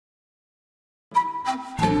Hello,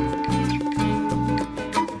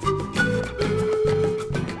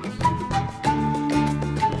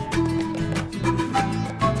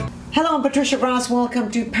 I'm Patricia Gras. Welcome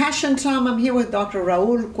to Passion Time. I'm here with Dr.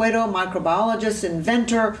 Raul Cuero, microbiologist,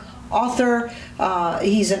 inventor, author.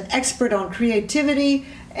 He's an expert on creativity.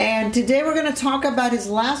 And today we're going to talk about his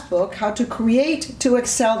last book, How to Create to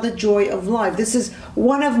Excel, the Joy of Life. This is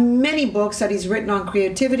one of many books that he's written on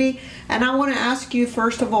creativity. And I want to ask you,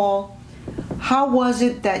 first of all, how was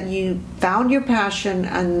it that you found your passion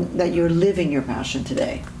and that you're living your passion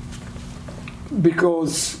today?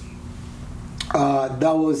 Because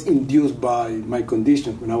that was induced by my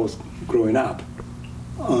condition when I was growing up,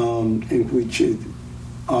 in which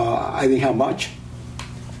I didn't have much,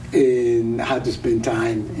 and I had to spend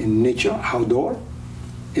time in nature, outdoor,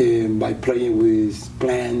 and by playing with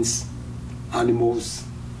plants, animals.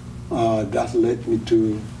 That led me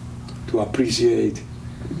to appreciate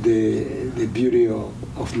the beauty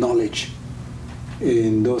of knowledge,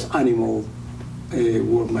 and those animals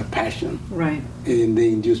were my passion. Right. And they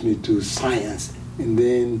induced me to science. And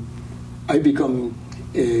then I become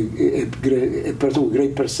a person with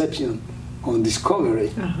great perception on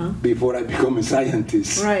discovery before I become a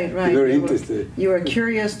scientist. Right. Very interested. You were a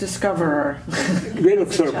curious discoverer. Great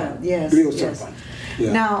observer. Yes. Great observer. Yes.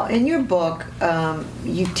 Yeah. Now, in your book,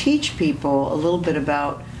 you teach people a little bit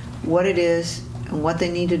about what it is and what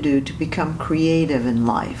they need to do to become creative in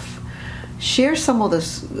life. Share some of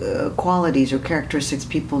the qualities or characteristics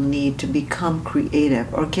people need to become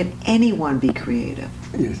creative, or can anyone be creative?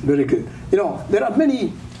 Yes, very good. You know, there are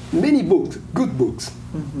many books, good books,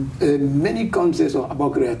 many concepts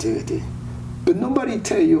about creativity, but nobody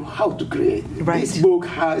tell you how to create. Right. This book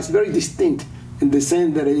is very distinct in the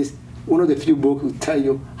sense that it is one of the few books who tell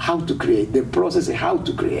you how to create, the process of how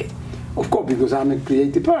to create. Of course, because I'm a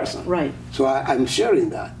creative person. Right. So I'm sharing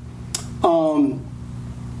that.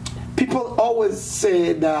 People always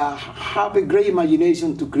say that have a great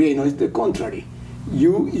imagination to create. No, it's the contrary.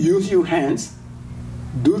 You use your hands,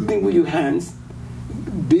 do things with your hands,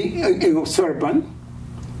 be an observant,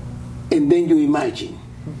 and then you imagine.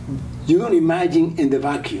 You don't imagine in the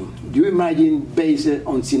vacuum. You imagine based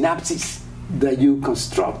on synapses that you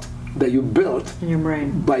construct, that you build in your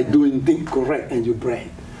brain by doing things correct in your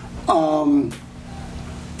brain.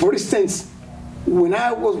 For instance, when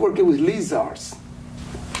I was working with lizards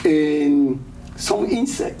and some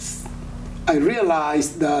insects, I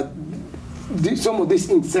realized that some of these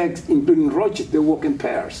insects, including roaches, they walk in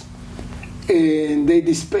pairs, and they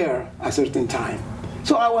despair at a certain time.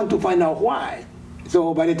 So I want to find out why.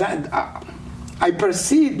 So by the time I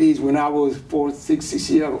perceived this when I was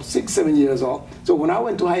 7 years old. So when I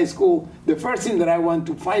went to high school, the first thing that I wanted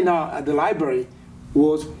to find out at the library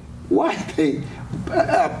was why they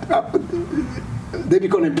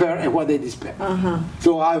become impaired and why they despair.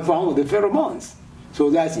 So I found the pheromones. So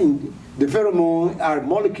the pheromones are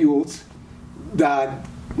molecules that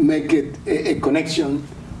make it a connection,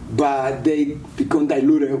 but they become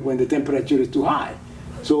diluted when the temperature is too high.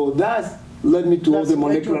 So that led me to all the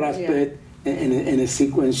molecular aspect in a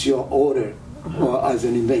sequential order as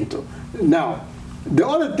an inventor. Now, the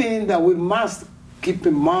other thing that we must keep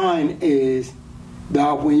in mind is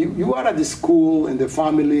that when you are at the school and the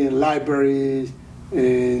family and libraries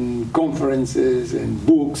and conferences and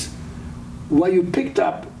books, what you picked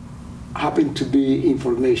up happened to be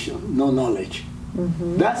information, no knowledge.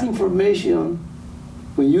 That information,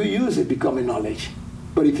 when you use it, becomes a knowledge.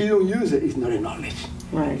 But if you don't use it, it's not a knowledge.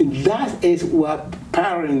 Right. And that is what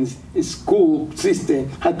parents, school system,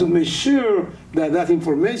 had to make sure that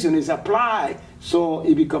information is applied so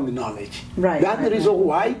it becomes knowledge. Right. That's the reason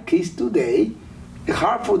why kids today, it's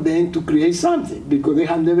hard for them to create something because they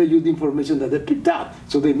have never used the information that they picked up.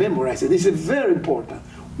 So they memorize it. This is very important.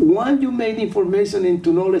 Once you make information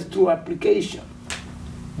into knowledge through application,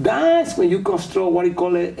 that's when you construct what we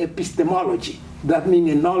call epistemology. That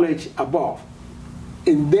means a knowledge above.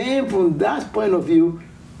 And then from that point of view,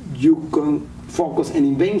 you can focus on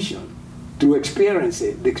invention through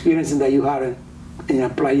experiences, the experiences that you have in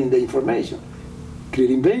applying the information.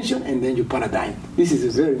 Create invention and then your paradigm. This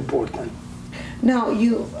is very important. Now,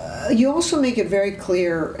 you also make it very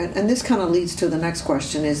clear, and this kind of leads to the next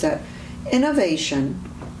question, is that innovation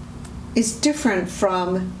is different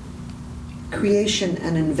from creation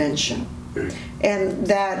and invention. And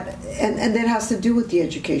that has to do with the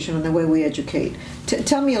education and the way we educate.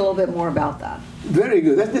 Tell me a little bit more about that. Very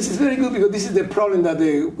good. This is very good because this is the problem that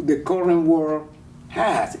the current world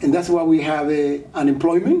has. And that's why we have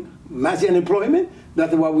unemployment, massive unemployment.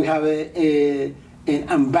 That's why we have an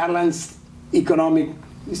unbalanced economic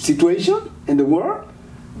situation in the world,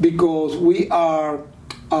 because we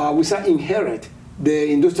inherit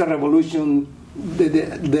the Industrial Revolution,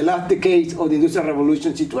 the last decades of the Industrial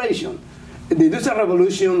Revolution situation. The Industrial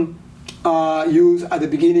Revolution used at the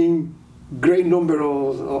beginning great number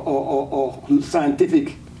of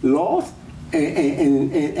scientific laws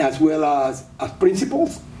and as well as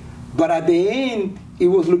principles, but at the end it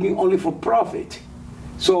was looking only for profit.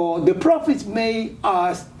 So the profits made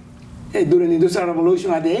us during the Industrial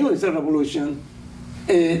Revolution, at the end of the Industrial Revolution,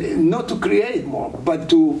 not to create more, but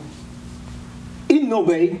to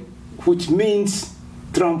innovate, which means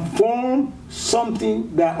transform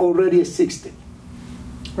something that already existed.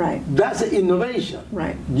 Right. That's an innovation.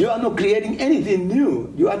 Right. You are not creating anything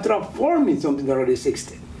new. You are transforming something that already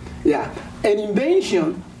existed. Yeah. An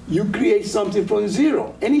invention, you create something from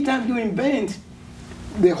zero. Anytime you invent,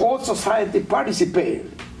 the whole society participates.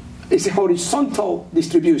 It's a horizontal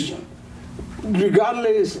distribution.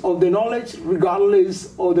 Regardless of the knowledge,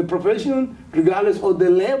 regardless of the profession, regardless of the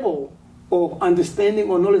level of understanding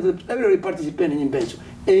or knowledge, everybody participates in invention.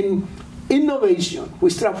 In innovation,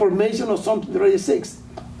 which transformation of something that already exists,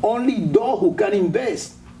 only those who can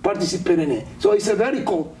invest participate in it. So it's a very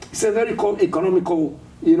cool economical,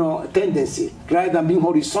 tendency, rather than being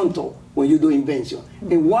horizontal when you do invention.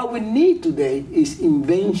 And what we need today is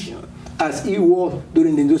invention, as it was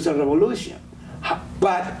during the Industrial Revolution.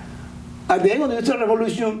 But at the end of the Industrial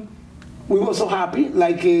Revolution, we were so happy,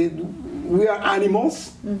 like we are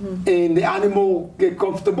animals, and the animal get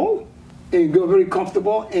comfortable, and go very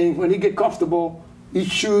comfortable, and when it get comfortable, it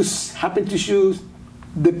happen to choose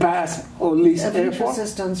the path or least effort.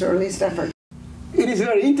 Resistance or least effort. It is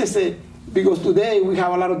very interesting because today we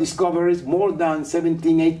have a lot of discoveries, more than 17th,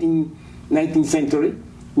 18th, 19th century.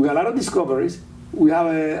 We have a lot of discoveries. We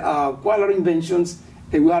have quite a lot of inventions,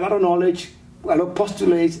 and we have a lot of knowledge, a lot of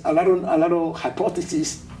postulates, a lot of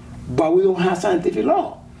hypotheses, but we don't have scientific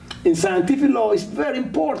law. And scientific law is very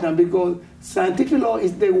important because scientific law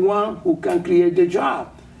is the one who can create the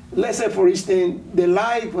job. Let's say, for instance, the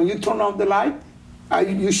light, when you turn off the light,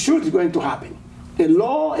 you're sure it's going to happen. The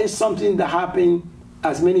law is something that happens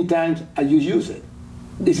as many times as you use it.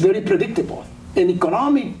 It's very predictable. And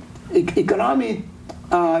economic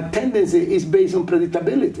tendency is based on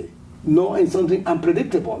predictability, not in something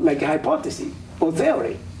unpredictable, like a hypothesis or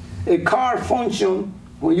theory. A car function,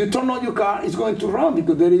 when you turn on your car, it's going to run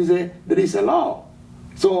because there is a law.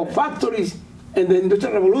 So factories in the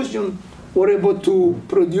Industrial Revolution were able to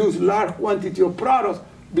produce large quantity of products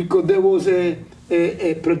because there was a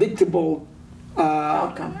predictable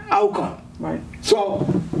outcome. Right. So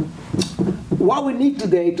what we need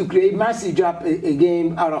today to create massive job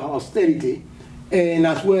again out of austerity, and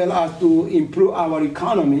as well as to improve our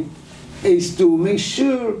economy, is to make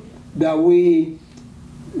sure that we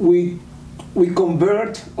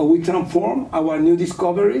convert or we transform our new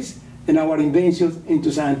discoveries and our inventions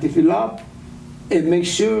into scientific law, and make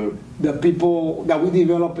sure that we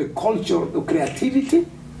develop a culture of creativity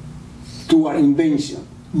to our invention,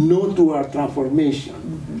 not to our transformation.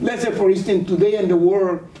 Mm-hmm. Let's say, for instance, today in the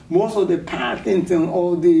world, most of the patents and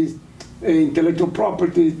all these intellectual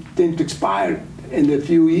property tend to expire in a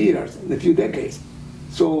few years, in a few decades.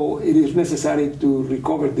 So it is necessary to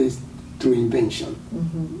recover this through invention.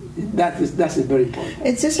 Mm-hmm. That is very important.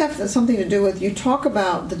 It just has something to do with, you talk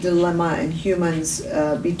about the dilemma in humans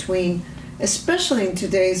between, especially in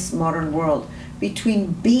today's modern world,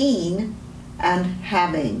 between being and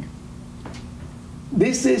having. The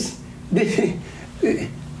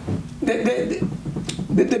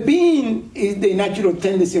being is the natural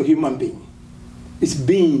tendency of human being. It's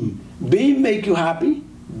being. Being make you happy,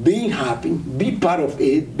 be part of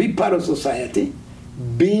it, be part of society,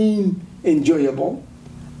 being enjoyable,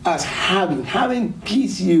 as having. Having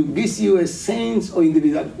gives you a sense of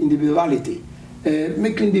individuality,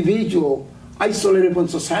 make you individual, isolated from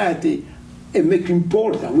society, and make you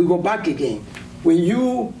important. We go back again. When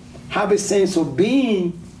you have a sense of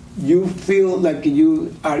being, you feel like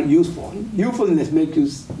you are useful. Usefulness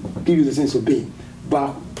give you the sense of being,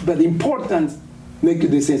 but the importance make you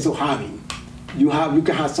the sense of having. You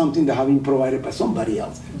can have something that has been provided by somebody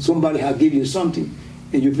else. Somebody has given you something,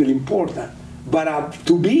 and you feel important. But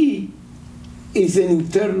to be is an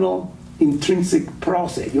internal, intrinsic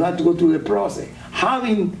process. You have to go through the process.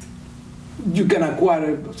 Having, you can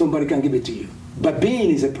acquire, somebody can give it to you. But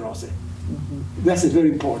being is a process. Mm-hmm. That's very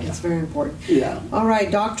important. It's very important. Yeah. All right,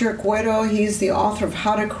 Dr. Cuero, he's the author of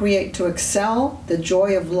How to Create to Excel, The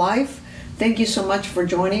Joy of Life. Thank you so much for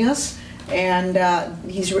joining us. And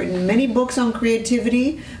he's written many books on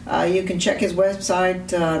creativity. You can check his website,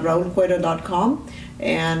 raulcuero.com,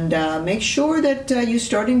 and make sure that you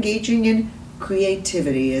start engaging in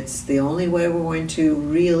creativity. It's the only way we're going to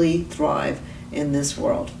really thrive in this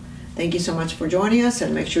world. Thank you so much for joining us,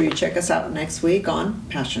 and make sure you check us out next week on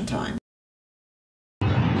Passion Time.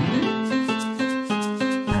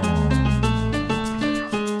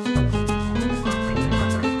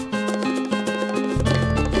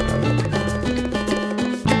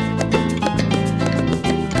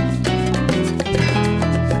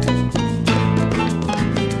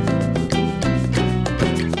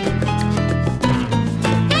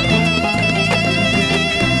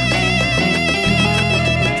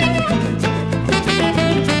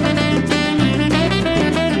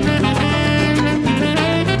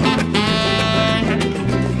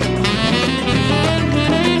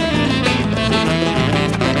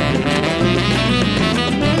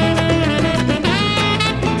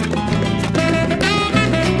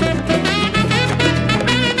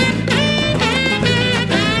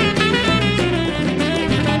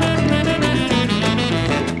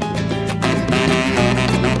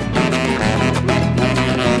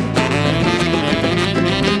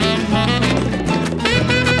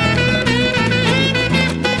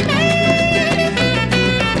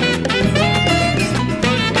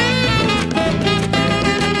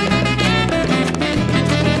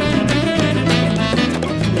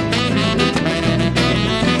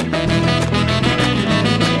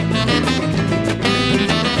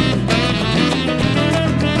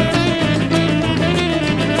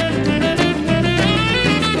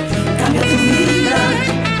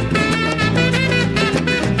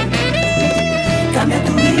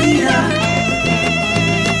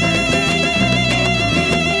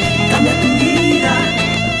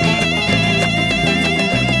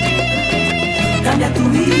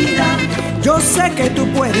 Yo sé que tú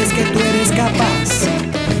puedes, que tú eres capaz.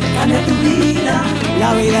 Cambia tu vida.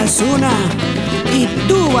 La vida es una y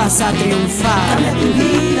tú vas a triunfar. Cambia tu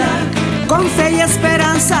vida. Con fe y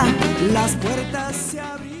esperanza, las puertas